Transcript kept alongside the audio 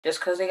Just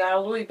because they got a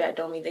Louis bag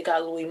don't mean they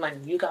got Louis money.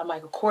 You got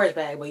Michael Kors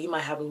bag, but you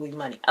might have Louis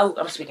money. Oh,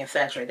 I'm speaking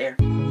fast right there.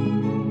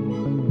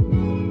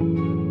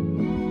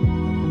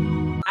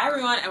 Hi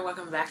everyone, and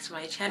welcome back to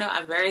my channel.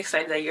 I'm very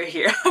excited that you're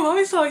here. I'm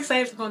always so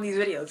excited to film these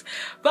videos.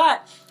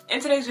 But in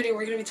today's video,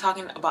 we're going to be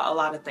talking about a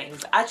lot of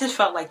things. I just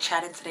felt like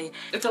chatting today.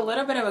 It's a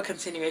little bit of a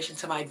continuation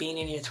to my being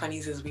in your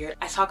 20s is weird.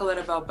 I talk a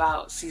little bit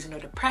about seasonal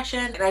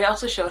depression, and I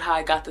also showed how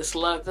I got this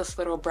look, this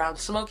little brown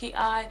smoky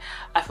eye.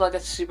 I feel like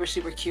it's super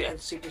cute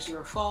and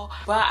super fall.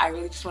 But I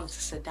really just wanted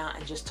to sit down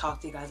and just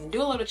talk to you guys and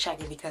do a little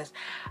check-in, because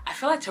I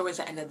feel like towards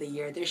the end of the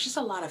year, there's just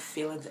a lot of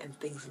feelings and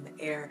things in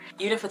the air.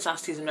 Even if it's not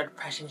seasonal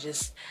depression,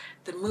 just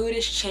the mood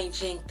is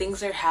changing,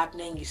 things are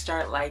happening, you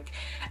start like,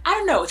 I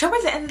don't know,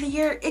 towards the end of the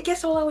year, it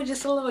gets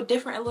just a little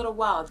different, a little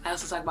wild. I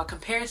also talk about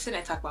comparison,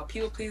 I talk about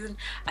people pleasing,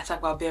 I talk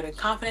about building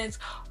confidence,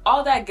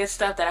 all that good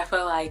stuff that I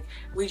feel like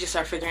we just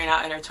are figuring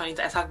out in our 20s.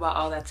 I talk about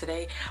all that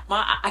today.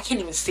 I can't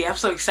even see, I'm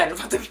so excited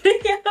about the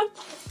video.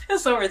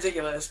 It's so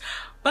ridiculous.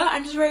 But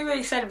I'm just very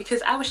excited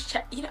because I was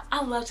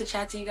I love to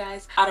chat to you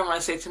guys. I don't want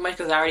to say too much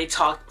because I already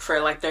talked for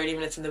like 30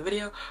 minutes in the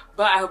video,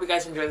 but I hope you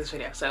guys enjoy this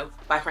video. So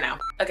bye for now.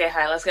 Okay,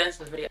 hi, let's get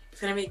into the video.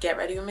 It's gonna be get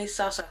ready with me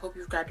stuff, so I hope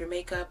you've grabbed your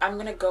makeup. I'm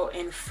gonna go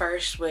in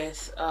first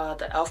with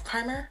the e.l.f.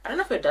 primer. I don't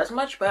know if it does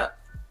much, but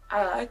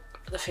I like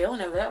the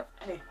feeling of it.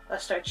 Hey,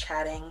 let's start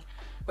chatting.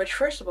 Which,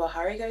 first of all,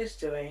 how are you guys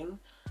doing?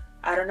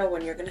 I don't know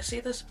when you're gonna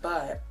see this,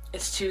 but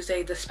it's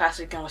Tuesday. This past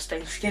weekend was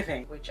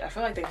Thanksgiving, which I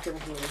feel like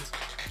Thanksgiving means,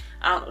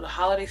 I don't know, the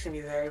holidays can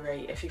be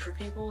very iffy for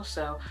people.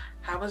 So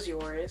how was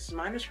yours?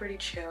 Mine was pretty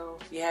chill.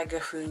 You had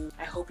good food.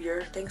 I hope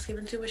your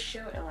Thanksgiving too was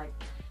chill, and like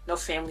no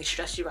family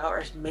stressed you out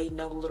or made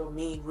no little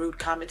mean rude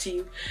comment to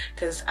you,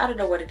 because I don't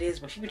know what it is,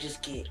 but people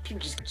just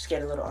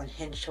get a little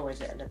unhinged towards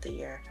the end of the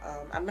year.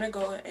 I'm gonna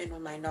go in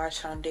with my NARS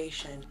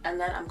foundation, and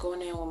then I'm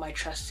going in with my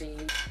trusty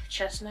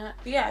chestnut.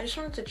 But yeah, I just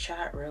wanted to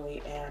chat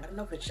really, and I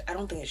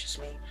don't think it's just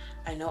me.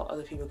 I know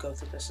other people go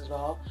through this as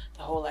well,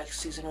 the whole like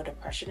seasonal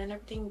depression and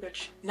everything,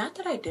 which, not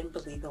that I didn't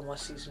believe in what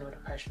seasonal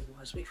depression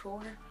was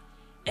before,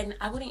 and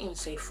I wouldn't even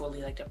say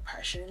fully like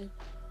depression,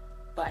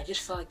 but I just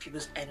felt like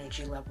people's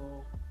energy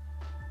level,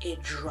 it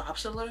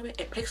drops a little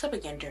bit. It picks up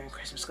again during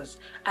Christmas, because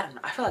I don't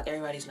know, I feel like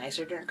everybody's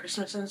nicer during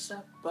Christmas and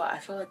stuff, but I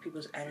feel like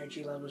people's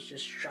energy levels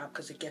just drop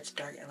because it gets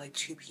dark at like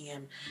 2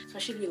 p.m.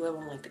 especially if you live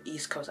on like the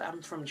East Coast.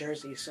 I'm from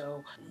Jersey,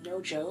 so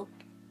no joke,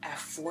 at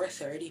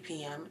 4:30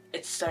 p.m.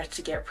 it starts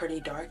to get pretty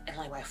dark, and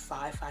like by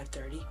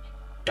 5:30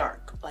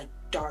 dark, like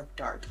dark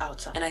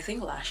outside. And I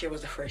think last year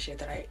was the first year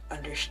that I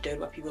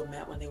understood what people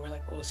meant when they were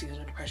like, oh,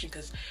 seasonal depression,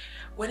 because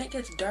when it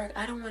gets dark,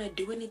 I don't want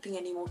to do anything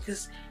anymore,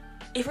 because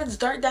if it's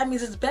dark, that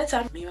means it's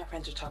bedtime. Me and my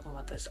friends are talking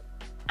about this.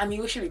 I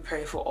mean, we should be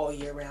prayerful all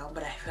year round,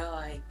 but I feel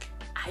like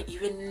I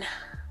even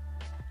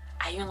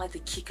like to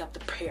kick up the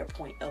prayer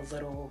point a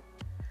little.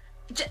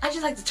 I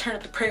just like to turn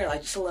up the prayer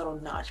like just a little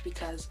notch,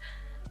 because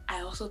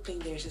I also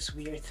think there's this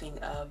weird thing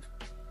of,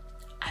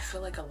 I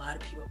feel like a lot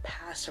of people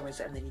pass towards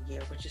the end of the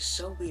year, which is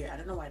so weird. I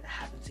don't know why that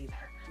happens either.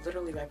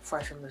 Literally right before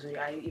I filmed this video,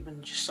 I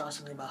even just saw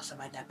something about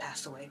somebody that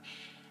passed away,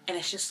 and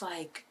it's just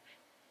like,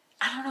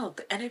 I don't know,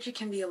 the energy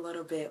can be a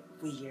little bit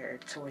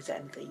weird towards the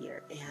end of the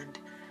year, and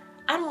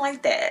I don't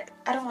like that.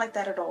 I don't like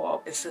that at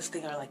all. It's this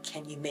thing of like,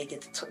 can you make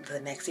it to the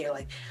next year?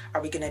 Like,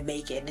 are we gonna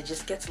make it? And it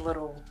just gets a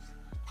little,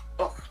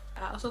 oh.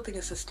 I also think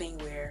it's this thing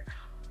where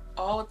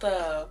all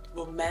the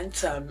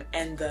momentum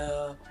and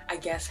the, I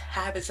guess,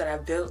 habits that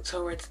I've built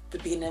towards the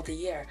beginning of the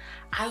year,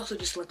 I also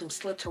just let them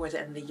slip towards the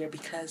end of the year,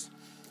 because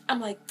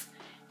I'm like,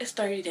 it's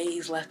 30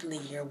 days left in the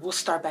year, we'll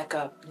start back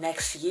up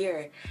next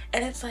year,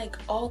 and it's like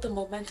all the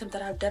momentum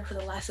that I've done for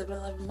the last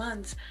 11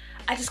 months,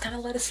 I just kind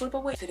of let it slip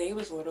away. Today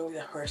was literally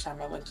the first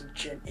time I went to the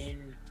gym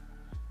in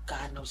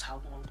God knows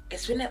how long.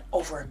 It's been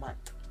over a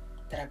month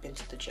that I've been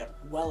to the gym,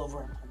 well over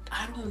a month.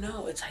 I don't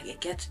know, it's like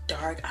it gets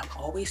dark, I'm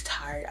always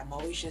tired, I'm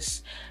always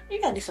just,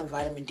 maybe I need some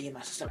vitamin D in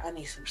my system, I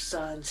need some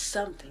sun,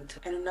 something to.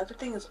 And another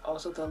thing is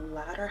also the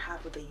latter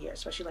half of the year,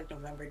 especially like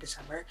November,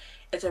 December,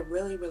 it's a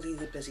really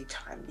busy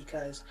time,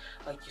 because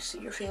like you see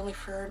your family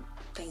for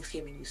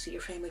Thanksgiving, you see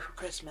your family for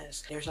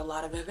Christmas, there's a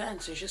lot of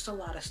events, there's just a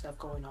lot of stuff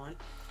going on.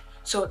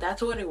 So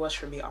that's what it was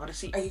for me,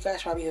 honestly. You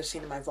guys probably have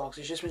seen in my vlogs,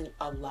 there's just been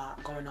a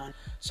lot going on.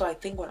 So I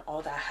think when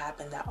all that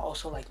happened, that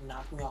also like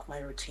knocked me off my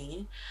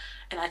routine.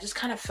 And I just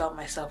kind of felt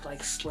myself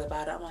like slip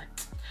out. I'm like,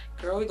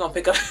 girl, we're gonna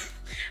pick up.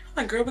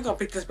 I'm like, girl, we're gonna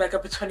pick this back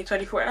up in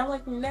 2024. And I'm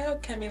like, no,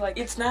 Kemi, like,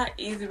 it's not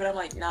easy, but I'm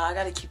like, nah, I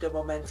gotta keep the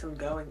momentum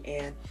going.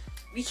 And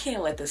we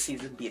can't let the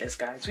season beat us,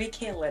 guys. We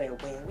can't let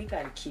it win. We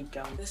gotta keep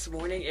going. This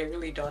morning, it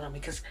really dawned on me,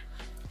 because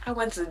I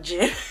went to the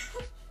gym.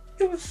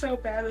 It was so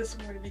bad this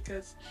morning,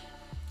 because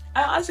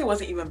I honestly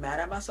wasn't even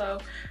mad at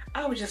myself.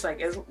 I was just like,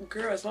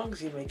 girl, as long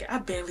as you make it. I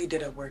barely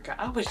did a workout.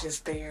 I was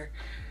just there.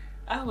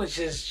 I was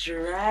just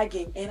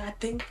dragging. And I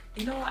think,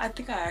 you know what? I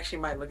think I actually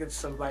might look at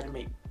some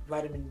vitamin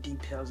D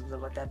pills and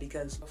stuff like that,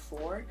 because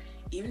before,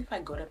 even if I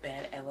go to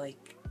bed at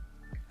like,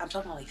 I'm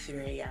talking about like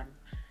 3 a.m.,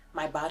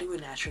 my body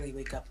would naturally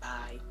wake up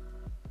by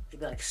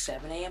maybe like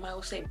 7 a.m. I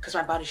would say, because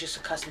my body's just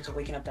accustomed to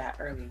waking up that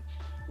early.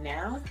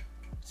 Now,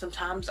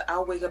 sometimes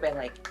I'll wake up at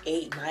like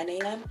 8, 9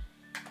 a.m.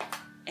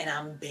 and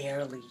I'm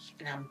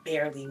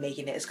barely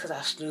making it. It's because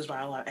I snoozed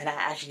my alarm and I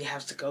actually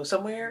have to go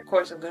somewhere. Of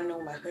course, I'm gonna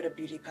know my Huda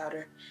Beauty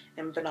powder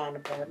and banana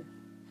bread.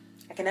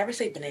 I can never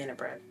say banana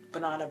bread.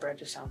 Banana bread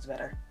just sounds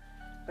better.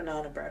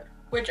 Banana bread.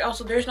 Which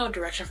also, there's no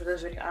direction for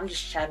this video. I'm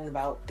just chatting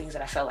about things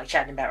that I felt like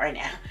chatting about right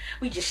now.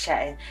 We just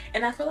chatting.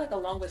 And I feel like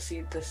along with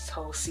this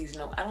whole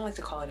seasonal, I don't like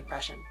to call it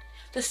depression,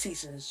 the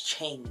seasons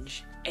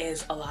change,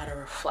 is a lot of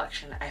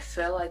reflection. I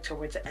feel like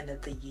towards the end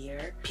of the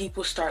year,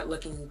 people start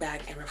looking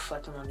back and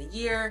reflecting on the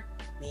year,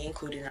 me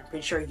included. I'm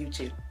pretty sure you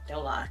too,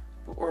 don't lie.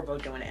 We're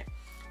both doing it.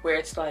 Where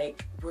it's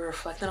like, we're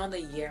reflecting on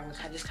the year and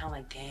we're just kind of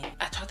like, dang.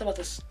 I talked about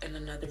this in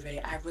another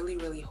video. I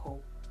really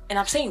hope, and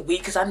I'm saying we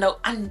because I know,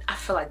 I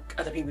feel like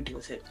other people do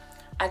it too.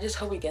 I just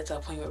hope we get to a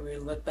point where we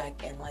look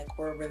back and like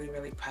we're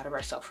really proud of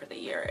ourselves for the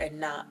year, and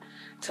not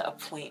to a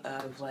point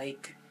of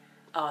like,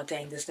 oh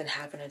dang, this didn't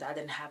happen or that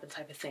didn't happen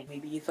type of thing.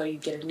 Maybe you thought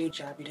you'd get a new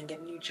job, you didn't get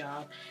a new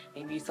job.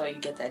 Maybe you thought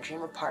you'd get that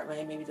dream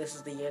apartment. Maybe this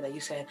is the year that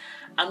you said,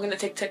 I'm gonna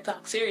take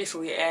TikTok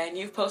seriously, and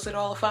you've posted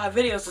all 5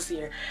 videos this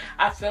year.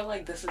 I feel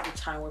like this is the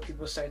time where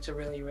people start to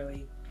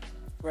really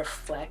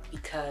reflect,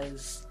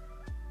 because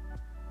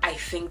I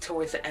think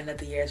towards the end of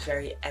the year it's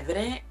very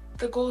evident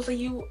the goals that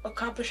you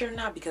accomplish or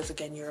not, because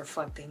again, you're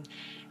reflecting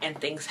and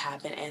things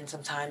happen, and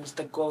sometimes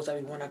the goals that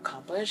we want to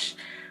accomplish,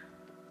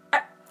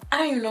 I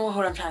don't even know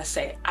what I'm trying to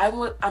say. I'm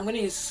gonna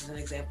use this as an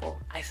example.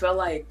 I feel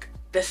like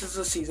this is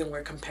a season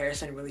where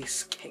comparison really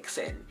kicks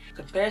in.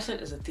 Comparison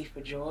is a thief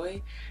of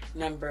joy,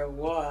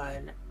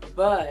 #1.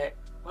 But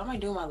why am I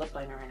doing my lip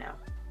liner right now?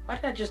 Why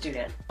did I just do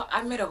that?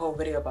 I made a whole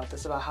video about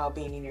this, about how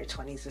being in your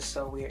 20s is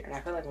so weird, and I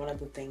feel like one of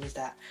the things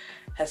that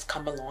has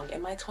come along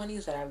in my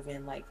 20s that I've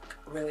been like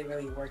really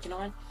working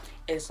on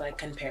is like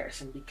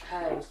comparison,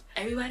 because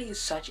everybody is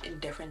such in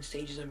different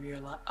stages of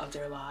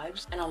their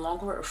lives, and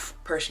along with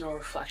personal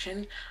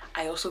reflection,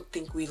 I also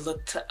think we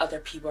look to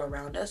other people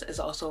around us as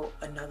also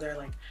another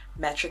like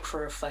metric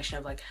for reflection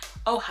of like,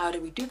 oh, how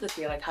did we do this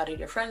year? Like, how did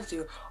your friends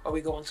do? Or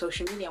we go on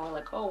social media and we're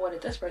like, oh, what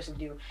did this person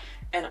do?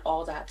 And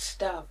all that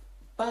stuff.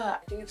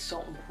 But I think it's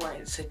so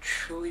important to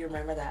truly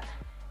remember that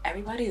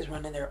everybody is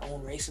running their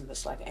own race in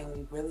this life,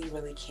 and we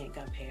really can't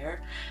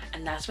compare.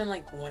 And that's been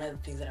like one of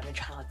the things that I've been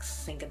trying to like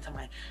sink into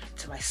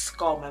my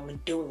skull, my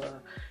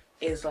medulla,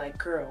 is like,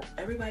 girl,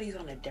 everybody's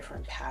on a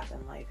different path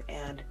in life.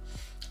 And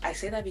I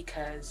say that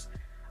because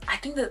I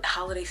think the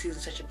holiday season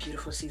is such a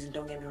beautiful season.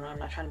 Don't get me wrong, I'm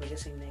not trying to make it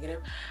seem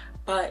negative,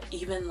 but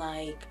even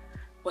like,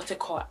 what's it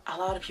called, a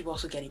lot of people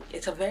also getting,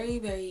 it's a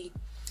very,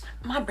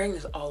 my brain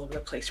is all over the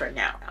place right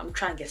now. I'm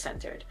trying to get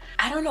centered.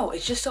 I don't know,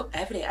 it's just so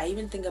evident. I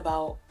even think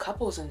about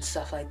couples and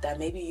stuff like that.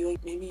 Maybe you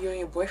and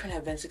your boyfriend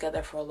have been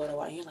together for a little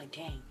while and you're like,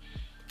 dang.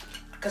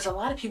 Because a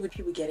lot of people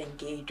get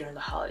engaged during the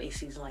holiday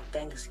season, like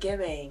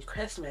Thanksgiving,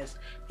 Christmas.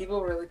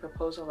 People really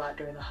propose a lot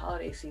during the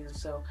holiday season.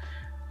 So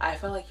I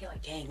feel like you're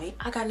like, dang,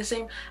 I got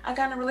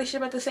in a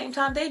relationship at the same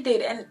time they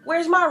did, and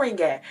where's my ring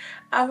at?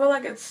 I feel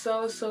like it's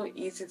so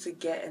easy to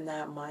get in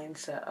that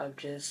mindset of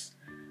just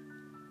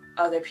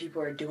other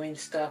people are doing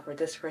stuff, or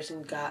this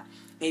person got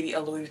maybe a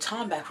Louis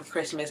Vuitton bag for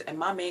Christmas and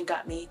my man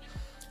got me,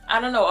 I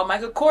don't know, a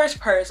Michael Kors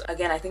purse.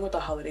 Again, I think with the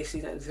holiday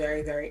season it's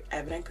very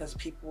evident, because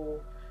people,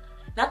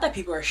 not that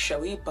people are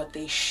showy, but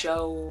they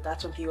show,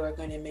 that's when people are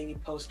going to maybe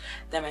post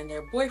them and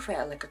their boyfriend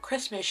at like a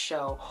Christmas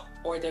show,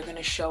 or they're going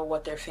to show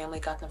what their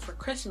family got them for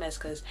Christmas,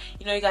 because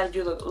you know you got to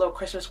do the little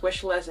Christmas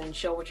wish list and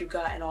show what you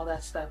got and all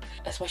that stuff,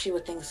 especially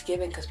with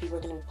Thanksgiving, because people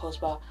are going to post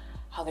about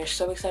how they're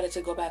so excited to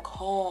go back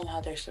home,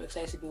 how they're so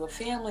excited to be with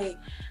family,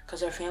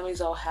 because their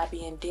family's all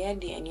happy and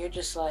dandy, and you're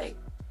just like,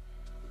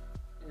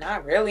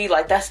 not really.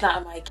 Like, that's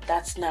not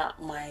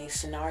my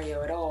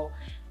scenario at all.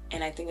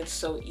 And I think it's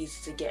so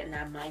easy to get in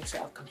that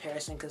mindset of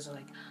comparison, because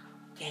like,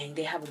 dang,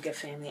 they have a good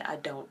family, I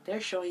don't. They're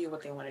showing you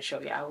what they want to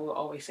show you. I will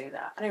always say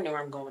that. I don't know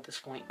where I'm going with this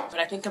point, but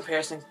I think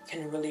comparison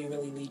can really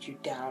lead you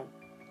down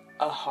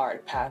a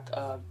hard path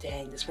of,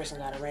 dang, this person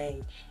got a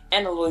ring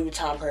and a Louis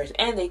Vuitton purse,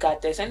 and they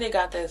got this, and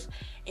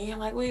you're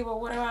like, wait, well,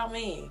 what about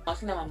me? One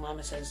thing that my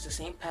mama says, the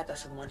same path that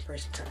one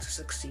person takes to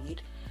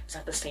succeed is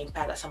not the same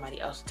path that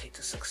somebody else will take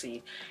to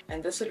succeed.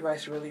 And this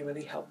advice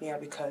really helped me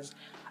out, because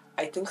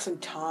I think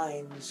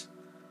sometimes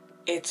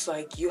it's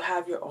like you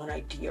have your own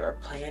idea or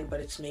plan, but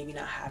it's maybe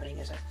not happening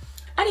as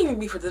I didn't even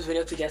mean for this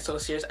video to get so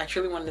serious. I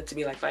truly wanted it to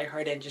be like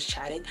lighthearted and just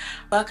chatting,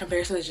 but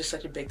comparison is just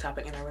such a big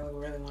topic, and I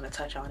really want to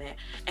touch on it.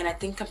 And I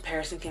think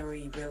comparison can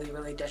be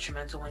really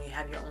detrimental when you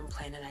have your own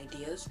plan and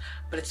ideas,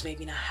 but it's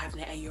maybe not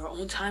happening at your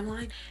own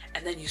timeline,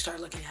 and then you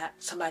start looking at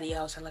somebody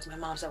else, and like my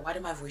mom said, why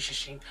did my voice just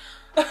change?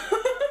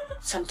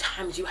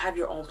 Sometimes you have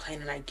your own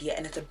plan and idea,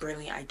 and it's a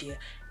brilliant idea.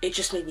 It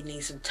just maybe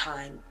needs some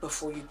time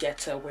before you get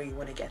to where you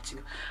want to get to.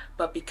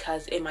 But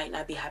because it might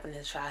not be happening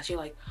as fast, you're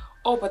like,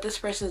 oh, but this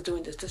person's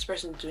doing this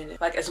person's doing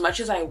it. Like, as much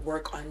as I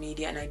work on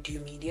media and I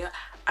do media,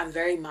 I'm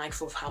very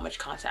mindful of how much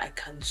content I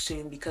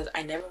consume, because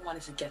I never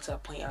wanted to get to a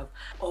point of,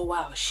 oh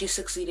wow, she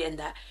succeeded in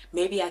that,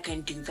 maybe I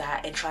can do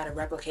that and try to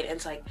replicate it. And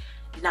it's like,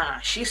 nah,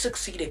 she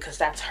succeeded because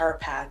that's her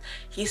path.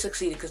 He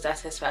succeeded because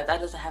that's his path.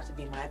 That doesn't have to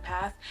be my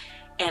path.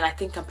 And I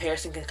think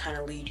comparison can kind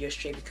of lead you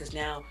astray, because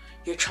now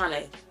you're trying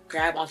to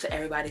grab onto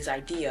everybody's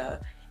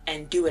idea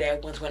and do it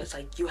at once, when it's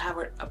like you have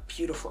a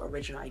beautiful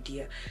original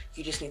idea.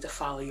 You just need to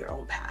follow your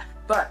own path.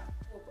 But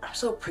I'm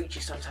so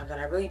preachy sometimes,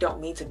 and I really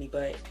don't mean to be,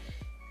 but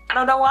I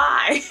don't know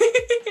why.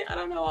 I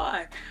don't know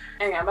why.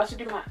 Anyway, I'm about to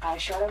do my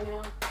eyeshadow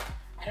now.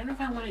 I don't know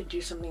if I want to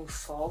do something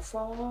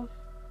fall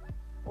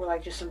or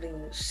like just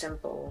something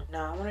simple. No,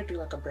 I want to do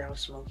like a brown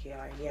smoky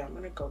eye. Yeah, I'm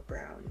gonna go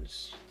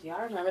browns. Do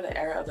y'all remember the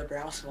era of the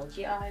brown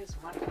smoky eyes?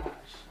 My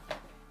gosh,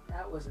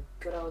 that was a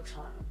good old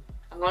time.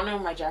 I'm going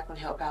on my Jaclyn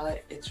Hill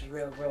palette. It's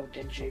real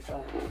dingy,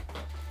 but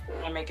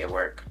I'm gonna make it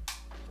work.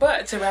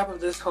 But to wrap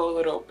up this whole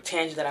little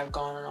tangent that I've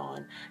gone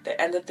on, the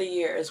end of the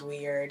year is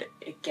weird.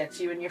 It gets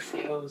you in your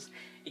feels.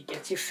 It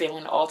gets you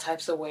feeling all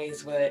types of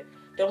ways, but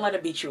don't let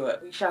it beat you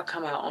up. We shall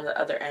come out on the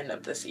other end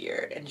of this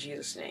year in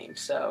Jesus' name.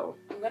 So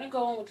I'm gonna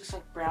go on with this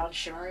like brown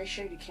shimmery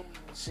shade. You can't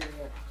even see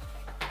it.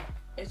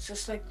 It's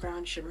just like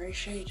brown shimmery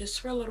shade,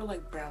 just for a little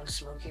like brown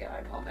smoky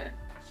eye moment.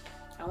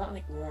 I want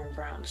like warm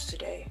browns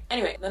today.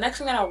 Anyway, the next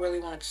thing that I really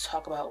wanted to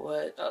talk about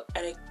was,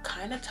 and it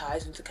kind of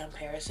ties into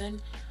comparison,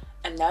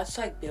 and that's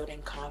like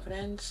building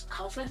confidence.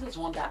 Confidence is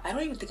one that I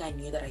don't even think I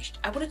knew that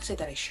I wouldn't say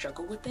that I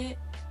struggled with it.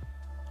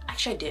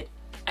 Actually, I did.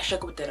 I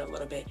struggled with it a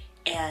little bit,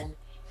 and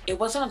it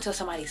wasn't until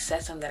somebody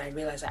said something that I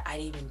realized that I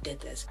even did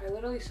this. I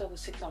literally saw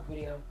this TikTok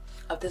video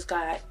of this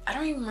guy. I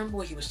don't even remember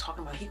what he was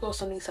talking about. He goes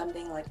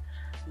something like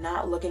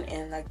not looking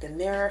in like the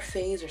mirror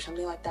phase or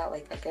something like that.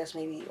 Like I guess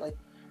maybe like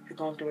you're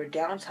going through a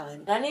downtime.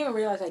 And I didn't even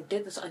realize I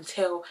did this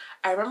until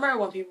I remember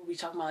when people be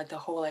talking about like the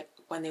whole like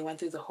when they went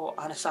through the whole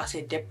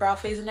Anastasia dip brow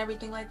phase and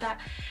everything like that.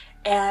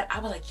 And I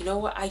was like, you know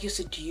what? I used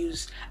to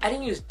use, I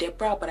didn't use dip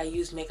brow, but I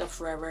used Makeup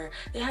Forever.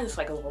 They had this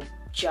like a little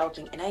gel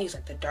thing, and I used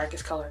like the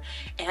darkest color.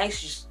 And I used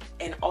to just,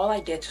 and all I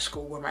did to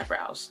school were my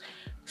brows.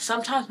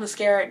 Sometimes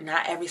mascara,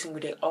 not every single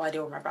day, all I did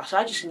was my brows. So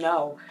I just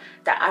know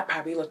that I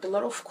probably looked a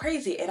little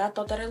crazy, and I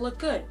thought that it looked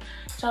good.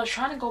 So I was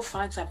trying to go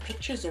find some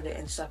pictures of it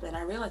and stuff, and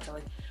I realized that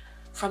like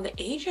from the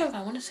age of,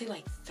 I want to say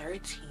like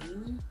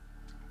 13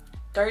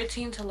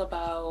 till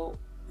about,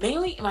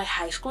 mainly in my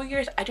high school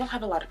years, I don't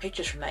have a lot of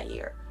pictures from that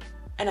year.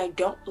 And I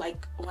don't,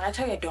 like, when I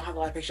tell you I don't have a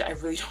lot of pictures, I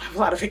really don't have a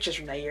lot of pictures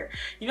from that year.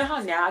 You know how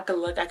now I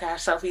can have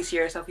selfies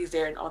here, selfies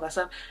there, and all that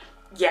stuff?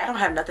 Yeah, I don't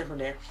have nothing from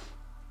there.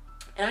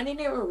 And I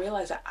didn't even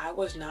realize that I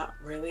wasn't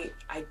really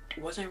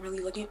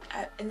looking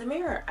in the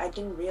mirror. I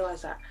didn't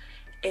realize that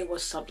it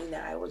was something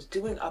that I was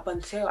doing up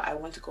until I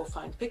went to go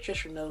find pictures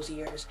from those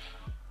years,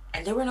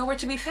 and they were nowhere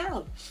to be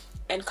found.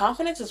 And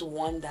confidence is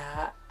one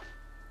that,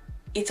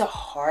 it's a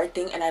hard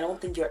thing, and I don't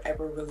think you're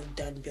ever really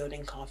done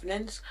building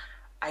confidence.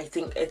 I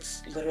think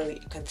it's literally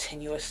a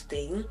continuous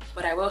thing.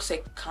 But I will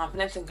say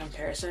confidence and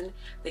comparison,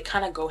 they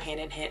kind of go hand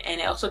in hand.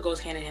 And it also goes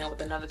hand in hand with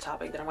another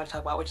topic that I'm going to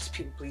talk about, which is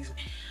people pleasing.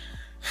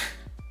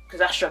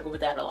 Because I struggle with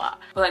that a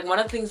lot. But like one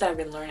of the things that I've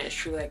been learning is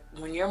true, like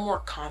when you're more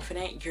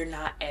confident, you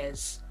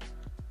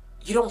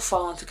don't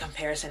fall into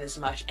comparison as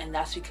much. And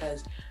that's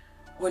because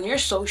when you're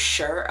so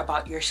sure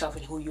about yourself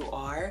and who you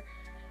are,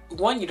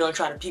 one, you don't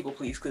try to people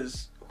please,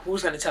 because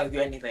who's going to tell you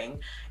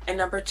anything? And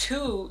number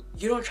two,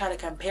 you don't try to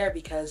compare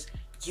because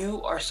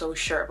you are so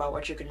sure about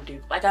what you're gonna do.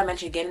 Like I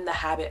mentioned, get in the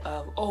habit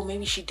of, oh,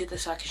 maybe she did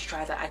this, so I can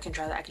try that, I can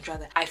try that, I can try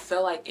that. I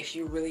feel like if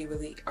you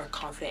really are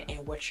confident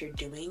in what you're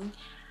doing,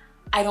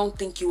 I don't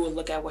think you will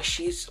look at what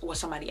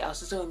somebody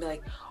else is doing and be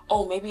like,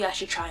 oh, maybe I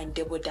should try and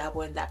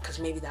dabble in that because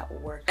maybe that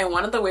will work. And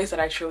one of the ways that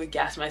I truly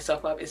gas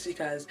myself up is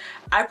because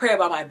I pray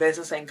about my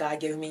business and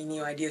God giving me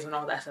new ideas and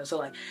all that stuff. So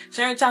like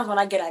certain times when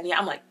I get an idea,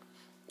 I'm like,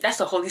 that's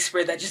the Holy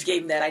Spirit that just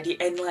gave me that idea.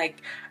 And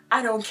like,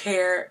 I don't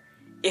care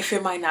if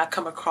it might not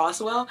come across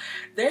well.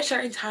 There are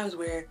certain times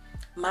where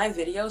my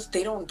videos,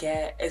 they don't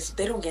get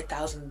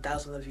thousands and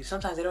thousands of views.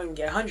 Sometimes they don't even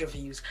get 100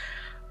 views.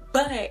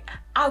 But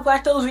I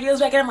watch those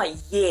videos back and I'm like,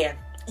 yeah,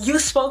 you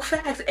spoke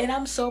facts. And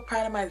I'm so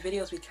proud of my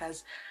videos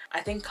because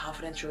I think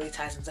confidence really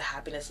ties into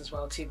happiness as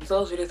well too.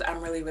 Those videos, I'm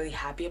really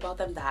happy about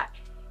them, that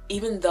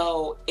even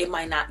though it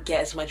might not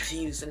get as much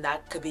views, and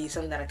that could be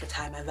something that I could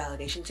tie my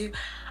validation to,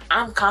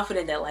 I'm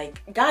confident that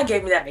like God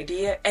gave me that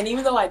idea. And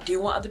even though I do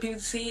want other people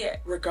to see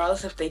it,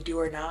 regardless if they do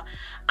or not,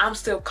 I'm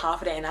still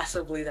confident and I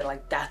still believe that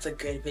like that's a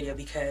good video,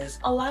 because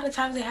a lot of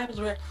times it happens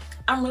where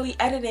I'm really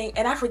editing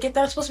and I forget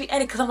that I'm supposed to be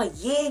editing because I'm like,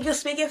 yeah, you're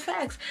speaking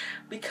facts,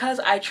 because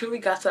I truly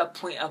got to a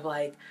point of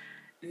like,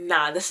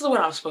 nah, this is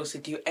what I'm supposed to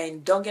do.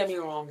 And don't get me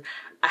wrong,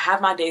 I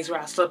have my days where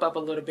I slip up a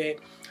little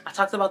bit. I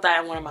talked about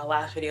that in one of my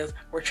last videos.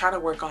 We're trying to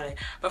work on it.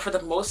 But for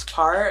the most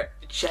part,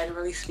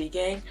 generally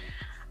speaking,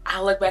 I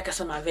look back at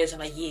some of my videos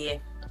and I'm like, yeah,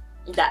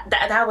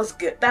 that was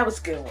good. That was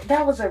a good one.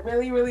 That was a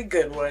really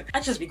good one. I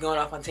just be going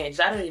off on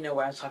tangents. I don't even know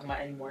what I'm talking about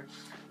anymore.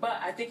 But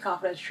I think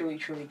confidence truly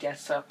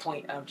gets to a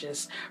point of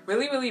just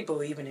really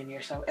believing in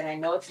yourself. And I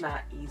know it's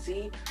not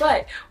easy,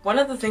 but one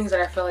of the things that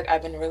I feel like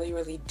I've been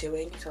really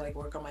doing to like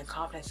work on my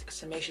confidence is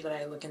to make sure that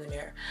I look in the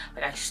mirror.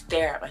 Like I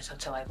stare at myself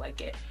till I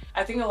like it.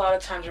 I think a lot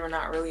of times we're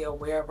not really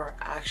aware of our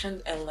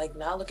actions, and like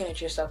not looking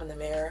at yourself in the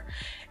mirror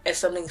is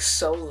something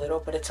so little,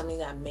 but it's something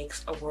that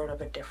makes a world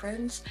of a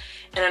difference.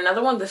 And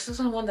another one, this is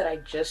the one that I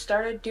just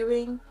started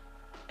doing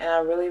and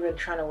I've really been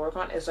trying to work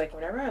on, is like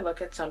whenever I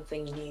look at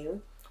something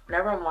new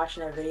whenever I'm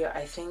watching a video,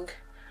 I think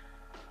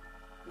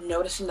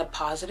noticing the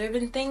positive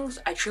in things,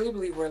 I truly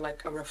believe we're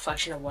like a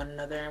reflection of one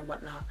another and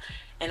whatnot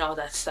and all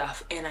that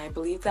stuff. And I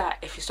believe that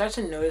if you start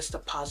to notice the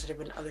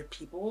positive in other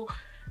people,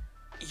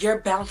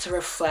 you're bound to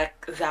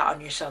reflect that on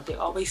yourself. They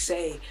always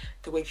say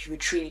the way people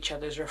treat each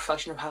other is a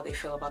reflection of how they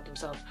feel about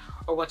themselves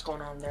or what's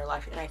going on in their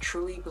life. And I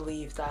truly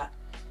believe that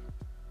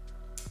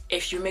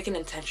if you make an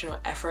intentional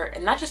effort,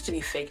 and not just to be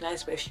fake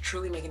nice, but if you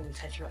truly make an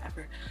intentional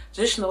effort,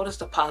 just notice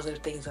the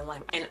positive things in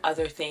life and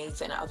other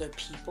things and other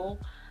people,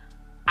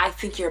 I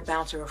think you're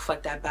bound to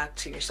reflect that back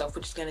to yourself,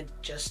 which is going to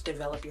just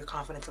develop your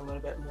confidence a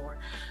little bit more.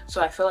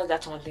 So I feel like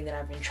that's one thing that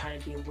I've been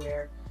trying to do,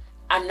 where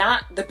I'm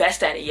not the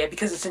best at it yet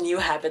because it's a new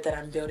habit that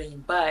I'm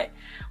building, but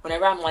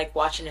whenever I'm like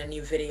watching a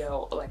new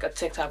video, like a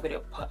TikTok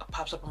video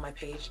pops up on my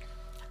page,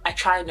 I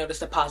try and notice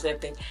the positive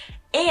thing.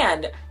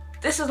 And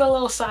this is a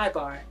little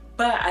sidebar,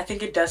 but I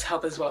think it does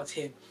help as well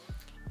too.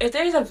 If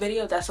there's a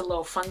video that's a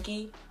little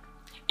funky,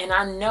 and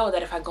I know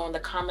that if I go in the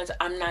comments,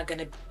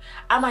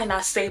 I might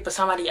not say it, but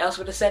somebody else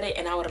would have said it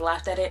and I would have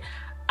laughed at it,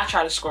 I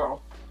try to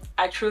scroll.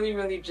 I truly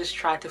really just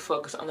try to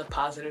focus on the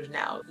positives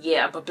now.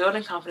 Yeah, but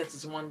building confidence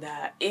is one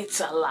that it's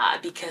a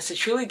lot, because to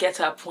truly get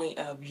to a point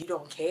of you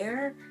don't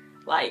care,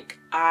 like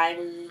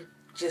I'm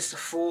just a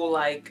fool,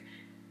 like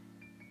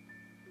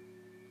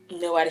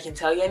nobody can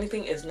tell you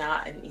anything, is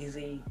not an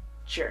easy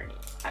journey,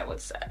 I would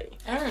say.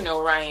 I don't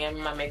know where I am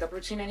in my makeup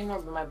routine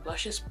anymore, but my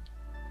brush is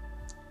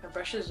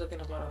looking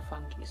a little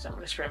funky, so I'm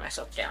gonna spray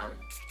myself down.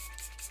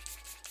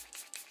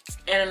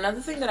 And another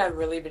thing that I've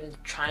really been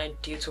trying to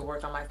do to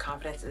work on my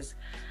confidence is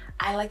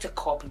I like to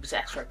call people to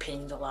ask for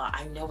opinions a lot.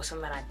 I know it's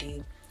something that I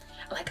do.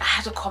 Like, I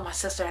have to call my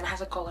sister and I have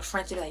to call a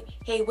friend to be like,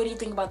 hey, what do you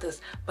think about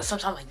this? But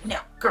sometimes I'm like, no,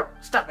 girl,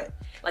 stop it.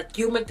 Like,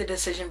 you make the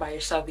decision by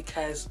yourself,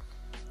 because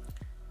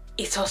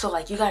it's also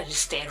like you gotta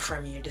just stand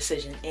firm in your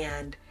decision.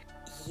 And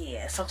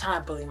yeah, sometimes I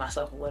bully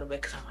myself a little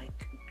bit because I'm like,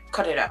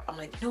 cut it up. I'm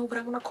like, no, but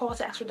I'm gonna call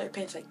to ask for their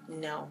opinions. Like,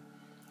 no.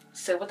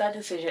 Sit with that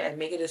decision and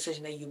make a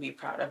decision that you be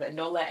proud of, and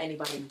don't let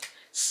anybody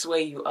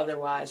sway you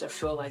otherwise or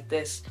feel like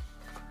this.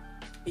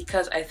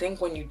 Because I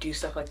think when you do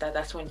stuff like that,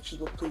 that's when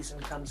people pleasing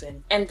comes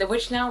in. And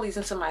which now leads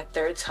into my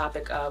third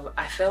topic of,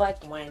 I feel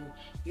like when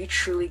you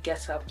truly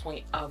get to a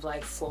point of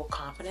like full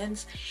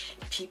confidence,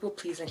 people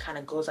pleasing kind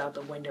of goes out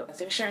the window.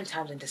 There's certain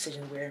times in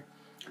decisions where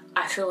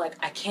I feel like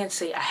I can't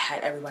say I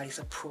had everybody's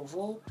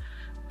approval,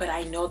 but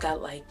I know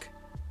that like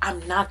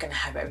I'm not gonna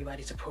have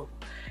everybody's approval.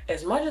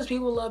 As much as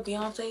people love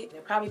Beyonce, there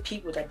are probably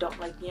people that don't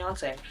like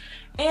Beyonce.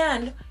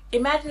 And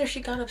imagine if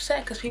she got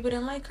upset because people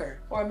didn't like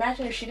her. Or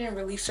imagine if she didn't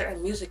release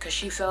certain music because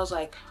she feels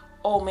like,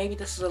 oh, maybe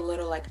this is a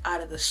little like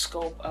out of the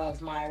scope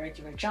of my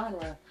regular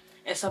genre,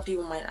 and some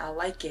people might not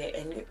like it.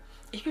 And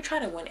if you try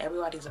to win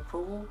everybody's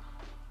approval,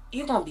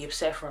 you're gonna be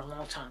upset for a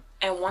long time.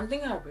 And one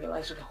thing I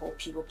realized with the whole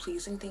people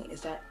pleasing thing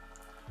is that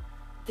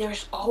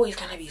there's always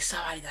gonna be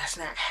somebody that's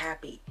not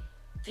happy.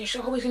 There's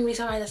always gonna be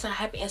somebody that's not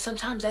happy, and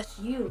sometimes that's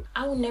you.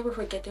 I will never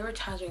forget, there were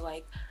times where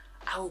like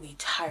I will be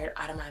tired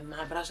out of my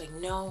mind, but I was like,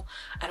 no,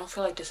 I don't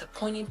feel like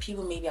disappointing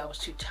people. Maybe I was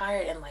too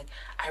tired and like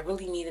I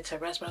really needed to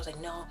rest, but I was like,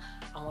 no,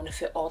 I want to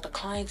fit all the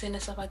clients in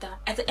and stuff like that.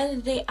 At the end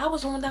of the day, I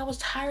was the one that was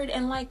tired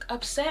and like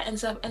upset and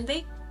stuff, and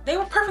they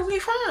were perfectly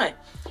fine,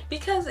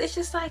 because it's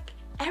just like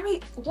I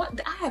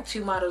have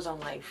two mottos in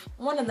life.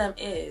 One of them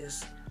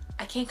is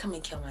I can't come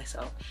and kill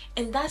myself,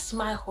 and that's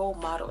my whole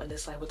motto in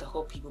this life with the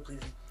whole people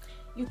pleasing.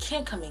 You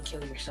can't come and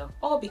kill yourself,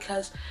 all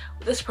because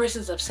this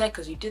person's upset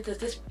because you did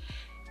this.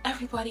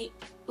 Everybody,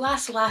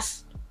 last,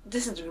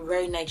 this is a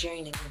very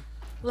Nigerian name.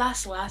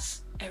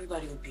 Last,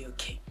 everybody will be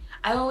okay.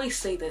 I always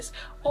say this.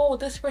 Oh,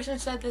 this person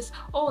said this.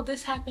 Oh,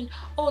 this happened.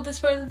 Oh, this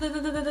person.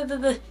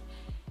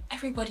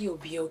 Everybody will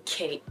be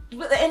okay.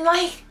 And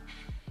like,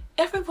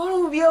 everyone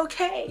will be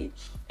okay.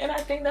 And I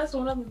think that's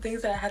one of the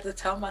things that I had to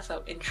tell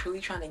myself in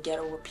truly trying to get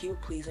over people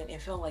pleasing and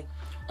feel like,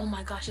 oh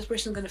my gosh, this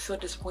person's gonna feel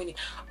disappointed.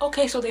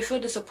 Okay, so they feel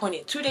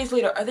disappointed. 2 days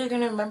later, are they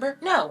gonna remember?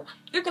 No,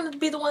 you're gonna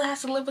be the one that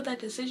has to live with that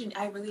decision.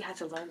 I really had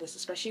to learn this,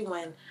 especially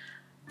when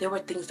there were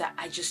things that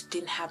I just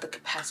didn't have the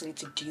capacity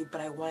to do,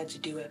 but I wanted to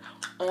do it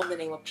on the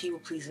name of people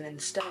pleasing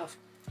and stuff.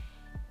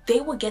 They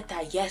will get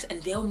that yes,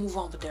 and they'll move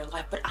on with their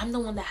life, but I'm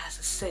the one that has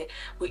to sit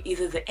with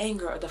either the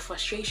anger or the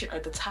frustration or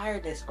the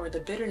tiredness or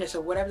the bitterness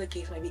or whatever the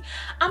case might be.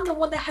 I'm the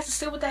one that has to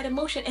sit with that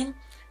emotion, and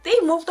they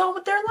moved on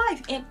with their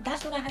life. And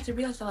that's when I had to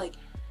realize that, like,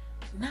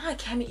 nah,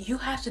 Cammy, you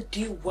have to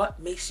do what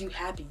makes you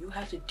happy. You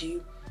have to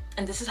do,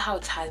 and this is how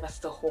it ties back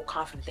to the whole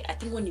confidence thing. I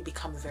think when you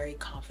become very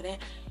confident,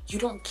 you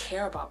don't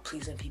care about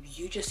pleasing people.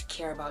 You just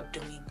care about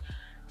doing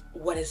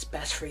what is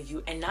best for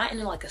you, and not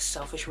in like a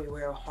selfish way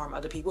where it'll harm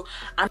other people.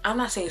 I'm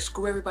not saying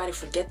screw everybody,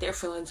 forget their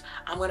feelings,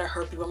 I'm gonna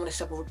hurt people, I'm gonna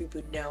step over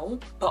people. No,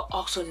 but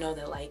also know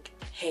that like,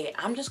 hey,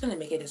 I'm just gonna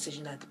make a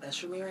decision that's the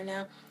best for me right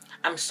now.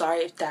 I'm sorry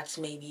if that's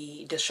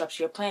maybe disrupts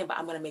your plan, but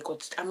I'm gonna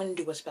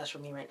do what's best for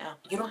me right now.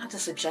 You don't have to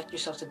subject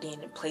yourself to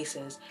being in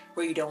places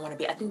where you don't want to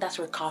be. I think that's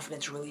where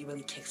confidence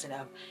really kicks it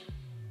out.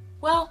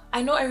 Well,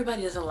 I know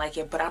everybody doesn't like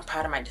it, but I'm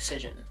proud of my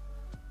decision.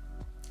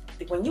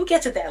 When you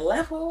get to that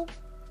level,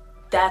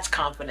 That's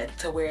confidence,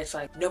 to where it's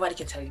like nobody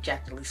can tell you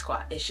jack diddly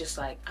squat. It's just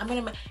like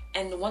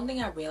and the one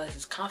thing I realized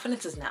is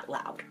confidence is not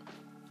loud.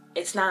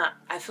 It's not.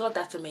 I feel like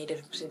that's the main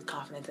difference between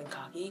confidence and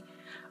cocky.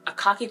 A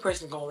cocky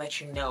person is gonna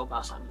let you know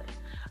about something.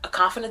 A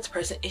confidence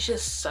person, it's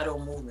just subtle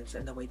movements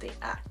in the way they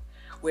act,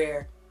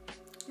 where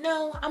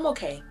no, I'm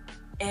okay.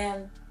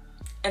 And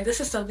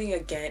this is something,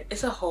 again,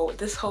 this whole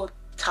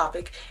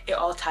topic, it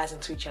all ties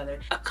into each other.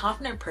 A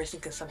confident person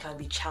can sometimes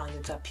be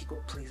challenging to a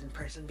people-pleasing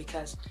person,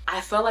 because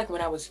I felt like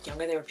when I was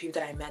younger, there were people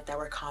that I met that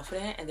were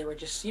confident and they were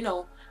just, you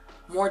know,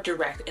 more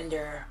direct in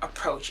their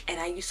approach. And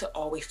I used to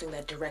always think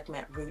that direct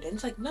meant rude. And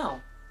it's like,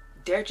 no,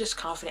 they're just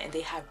confident and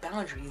they have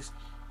boundaries.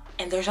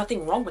 And there's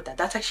nothing wrong with that.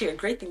 That's actually a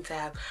great thing to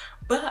have.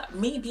 But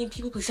me being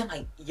people-pleasing, I'm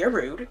like, you're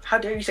rude. How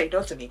dare you say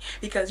no to me?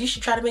 Because you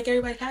should try to make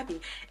everybody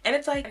happy. And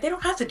it's like, they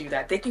don't have to do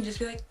that. They can just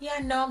be like, yeah,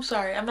 no, I'm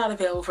sorry. I'm not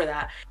available for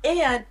that.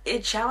 And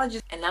it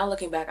challenges. And now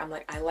looking back, I'm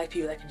like, I like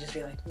people that can just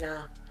be like,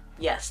 nah.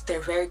 Yes, they're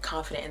very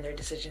confident in their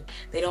decision.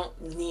 They don't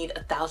need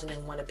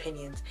 1,001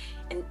 opinions.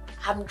 And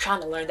I'm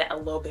trying to learn that a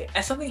little bit.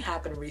 And something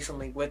happened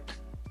recently,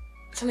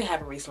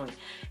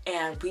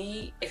 and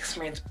we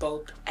experienced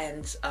both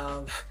ends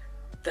of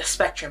the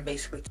spectrum,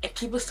 basically, and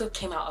people still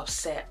came out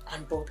upset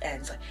on both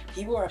ends. Like,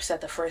 people were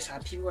upset the first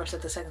time, people were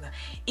upset the second time,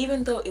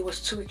 even though it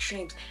was two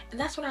extremes. And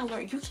that's when I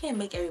learned you can't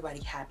make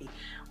everybody happy.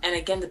 And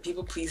again, the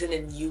people pleasing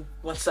and you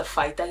wants to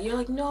fight that. You're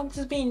like, no, I'm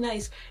just being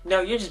nice.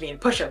 No, you're just being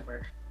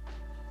pushover.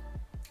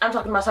 I'm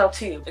talking to myself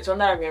too. It's one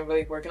that I've been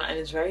really working on, and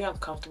it's very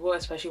uncomfortable,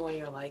 especially when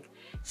you're like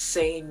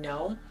saying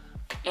no.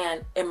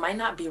 And it might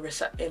not be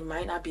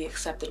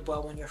accepted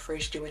well when you're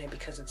first doing it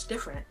because it's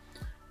different.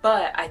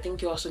 But I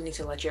think you also need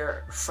to let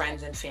your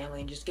friends and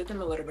family and just give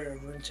them a little bit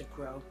of room to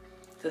grow,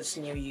 because it's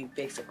near you,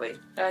 basically.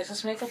 Guys,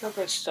 this makeup look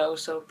is so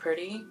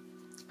pretty.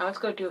 I'm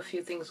just gonna do a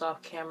few things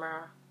off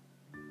camera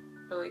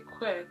really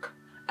quick.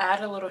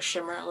 Add a little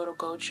shimmer, a little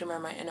gold shimmer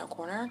in my inner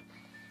corner.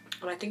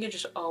 And I think it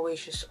just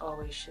always wastes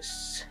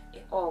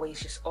the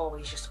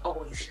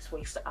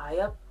eye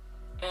up.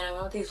 And I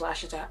want these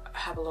lashes that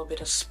have a little bit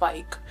of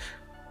spike.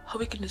 Hope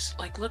we can just,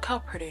 like, look how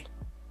pretty.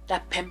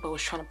 That pimple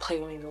was trying to play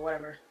with me or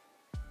whatever.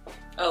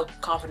 Oh,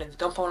 confidence.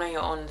 Don't phone on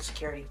your own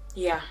insecurity.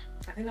 Yeah,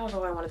 I think that was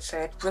all I wanted to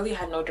say. I really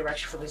had no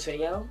direction for this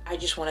video. I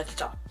just wanted to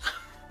talk.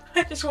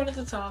 I just wanted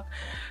to talk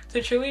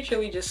to truly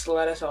just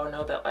let us all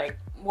know that, like,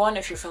 one,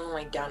 if you're feeling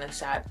like down and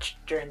sad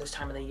during this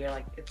time of the year,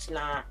 like, it's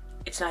not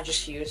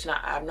just you, it's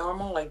not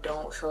abnormal. Like,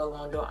 don't feel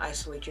alone, don't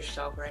isolate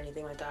yourself or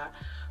anything like that.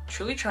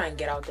 Truly try and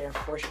get out there and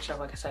force yourself.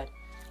 Like I said,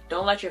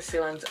 don't let your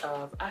feelings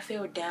of I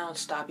feel down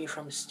stop you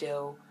from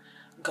still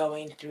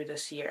going through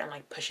this year and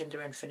like pushing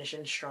through and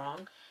finishing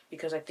strong.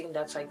 Because I think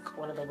that's like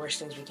one of the worst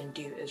things we can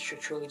do is to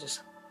truly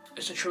just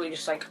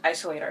like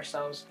isolate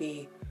ourselves.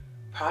 Be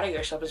proud of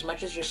yourself. As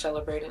much as you're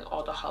celebrating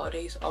all the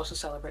holidays, also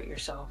celebrate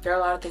yourself. There are a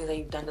lot of things that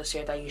you've done this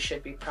year that you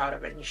should be proud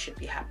of and you should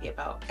be happy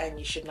about. And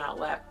you should not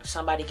let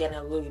somebody get in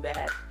a Louis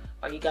bag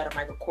or you got a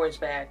Michael Kors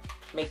bag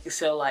make you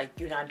feel like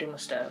you're not doing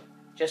stuff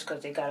just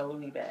because they got a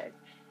Louis bag.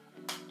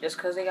 Just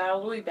because they got a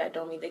Louis bag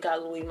don't mean they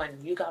got Louis money.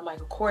 You got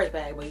Michael Kors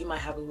bag, but you might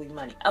have Louis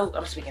money. Oh,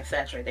 I'm speaking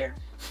facts right there.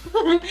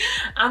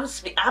 I'm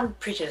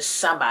preaching to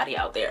somebody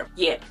out there.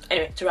 Yeah.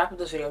 Anyway, to wrap up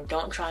this video,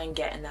 don't try and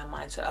get in that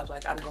mindset of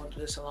like I'm going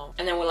through this alone.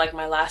 And then with like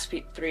my last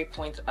 3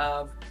 points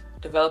of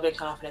developing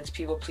confidence,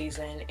 people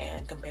pleasing,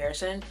 and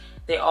comparison,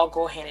 they all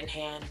go hand in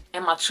hand.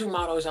 And my 2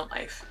 mottos in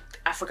life.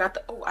 I forgot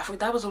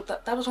that was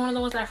one of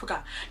the ones that I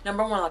forgot.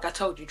 Number 1, like I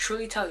told you,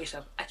 truly tell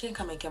yourself, I can't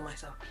come and kill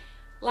myself.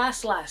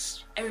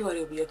 Last, everybody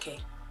will be okay.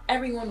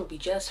 Everyone will be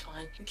just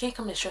fine. You can't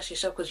come and stress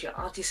yourself because your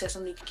auntie said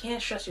something. You can't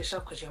stress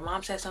yourself because your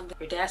mom said something.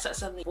 Your dad said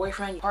something. Your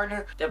boyfriend, your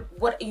partner.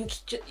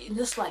 In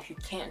this life, you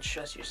can't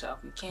stress yourself.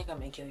 You can't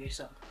come and kill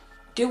yourself.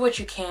 Do what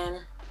you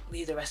can.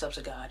 Leave the rest up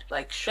to God.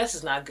 Like, stress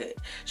is not good.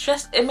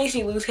 Stress, it makes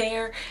you lose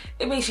hair.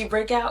 It makes you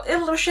break out. A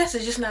little stress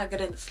is just not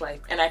good in this life.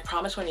 And I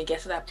promise when you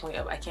get to that point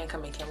of I can't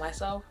come and kill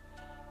myself,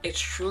 it's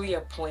truly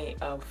a point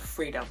of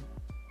freedom.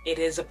 It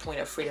is a point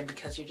of freedom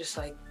because you're just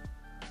like,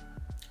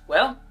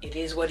 well, it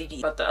is what it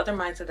is. But the other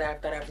mindset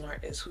that I've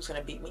learned is who's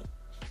gonna beat me?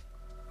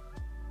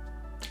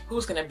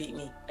 Who's gonna beat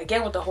me?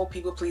 Again, with the whole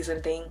people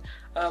pleasing thing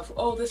of,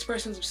 oh, this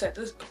person's upset.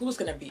 Who's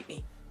gonna beat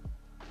me?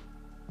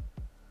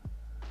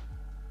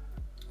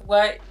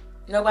 What?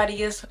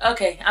 Nobody is?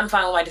 Okay, I'm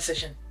fine with my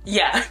decision.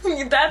 Yeah,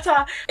 that's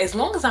how. As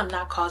long as I'm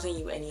not causing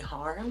you any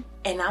harm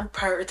and I'm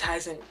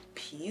prioritizing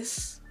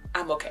peace,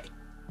 I'm okay.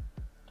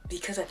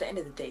 Because at the end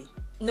of the day,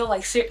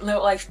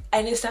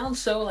 and it sounds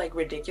so like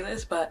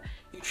ridiculous, but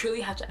you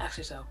truly have to ask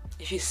yourself,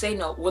 if you say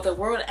no, will the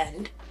world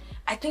end?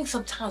 I think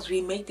sometimes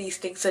we make these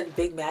things such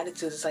big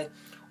magnitudes. It's like,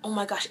 oh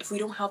my gosh, if we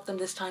don't help them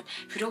this time,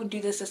 if we don't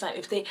do this time,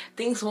 if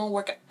things won't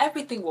work,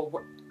 everything will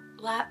work.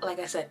 Like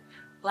I said,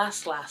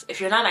 last. If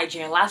you're not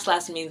Nigerian,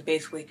 last means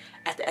basically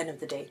at the end of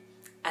the day.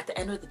 At the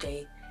end of the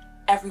day,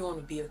 everyone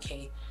will be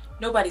okay.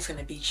 Nobody's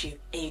gonna beat you,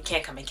 and you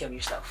can't come and kill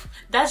yourself.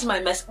 That's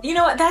my message. You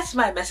know what? That's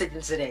my message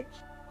today.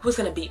 Who's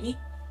gonna beat me?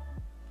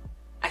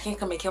 I can't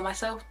come and kill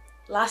myself.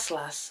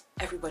 last,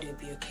 everybody will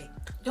be okay.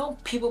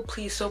 Don't people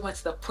please so much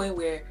to the point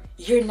where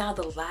you're now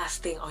the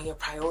last thing on your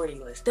priority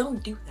list.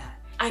 Don't do that.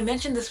 I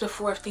mentioned this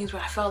before of things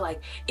where I felt like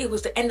it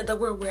was the end of the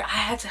world, where I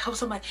had to help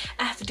somebody,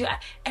 I have to do it.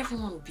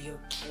 Everyone will be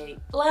okay.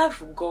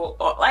 Life will go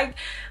on. Like,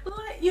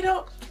 you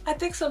know, I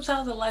think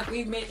sometimes in life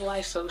we make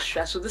life so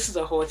stressful. This is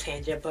a whole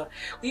tangent, but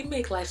we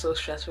make life so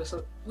stressful.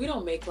 So we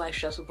don't make life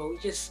stressful, but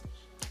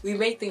we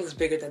make things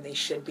bigger than they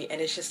should be.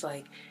 And it's just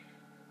like,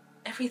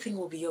 everything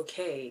will be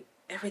okay.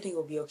 Everything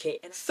will be okay.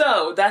 And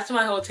so that's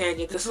my whole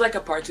tangent. This is like a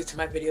part 2 to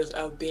my videos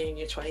of being in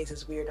your 20s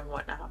is weird and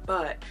whatnot.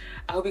 But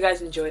I hope you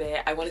guys enjoyed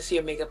it. I want to see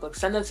your makeup look.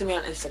 Send them to me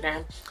on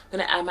Instagram. I'm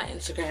gonna add my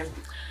Instagram.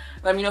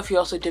 Let me know if you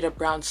also did a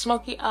brown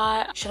smoky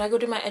eye. Should I go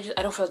do my edges?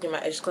 I don't feel like doing my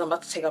edges because I'm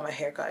about to take out my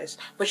hair, guys.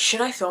 But should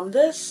I film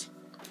this?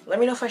 Let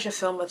me know if I should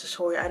film a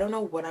tutorial. I don't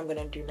know what I'm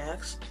gonna do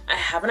next. I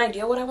have an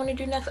idea what I want to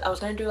do next. I was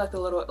gonna do like the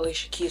little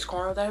Alicia Keys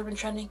corner that I've been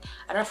trending.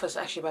 I don't know if it's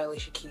actually by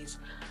Alicia Keys,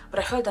 but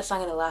I feel like that's not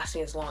gonna last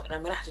me as long, and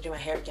I'm gonna have to do my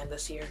hair again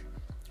this year.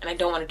 And I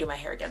don't want to do my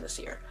hair again this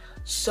year.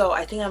 So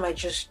I think I might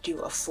just do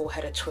a full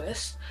head of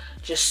twist,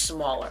 just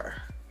smaller.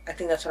 I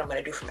think that's what I'm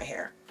gonna do for my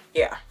hair.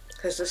 Yeah,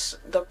 because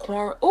the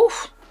corner,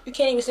 oof, you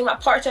can't even see my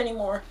parts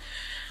anymore.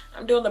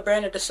 I'm doing the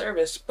brand a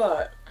disservice,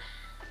 but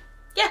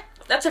yeah.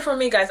 That's it for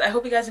me, guys. I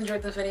hope you guys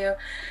enjoyed this video.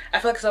 I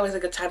feel like it's always a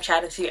good time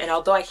chatting to you, and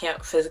although I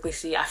can't physically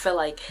see you, I feel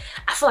like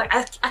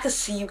I could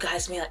see you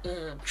guys being like,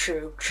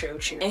 true.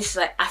 And it's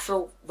like, I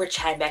feel we're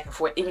chatting back and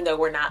forth, even though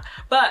we're not.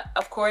 But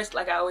of course,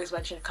 like I always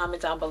mention,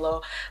 comment down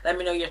below. Let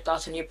me know your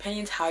thoughts and your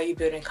opinions. How are you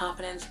building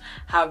confidence?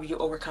 How have you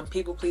overcome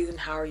people pleasing?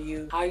 How are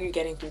you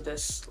getting through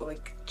this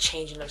like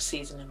changing of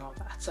season and all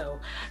that? So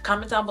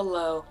comment down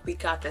below. We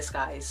got this,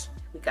 guys.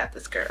 We got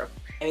this, girl,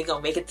 and we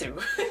gonna make it through.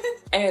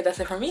 Anyway, that's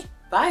it for me.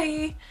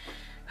 Bye.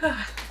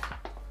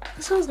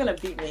 This one's gonna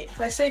beat me. If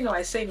I say no,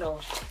 I say no.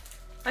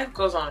 Life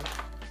goes on.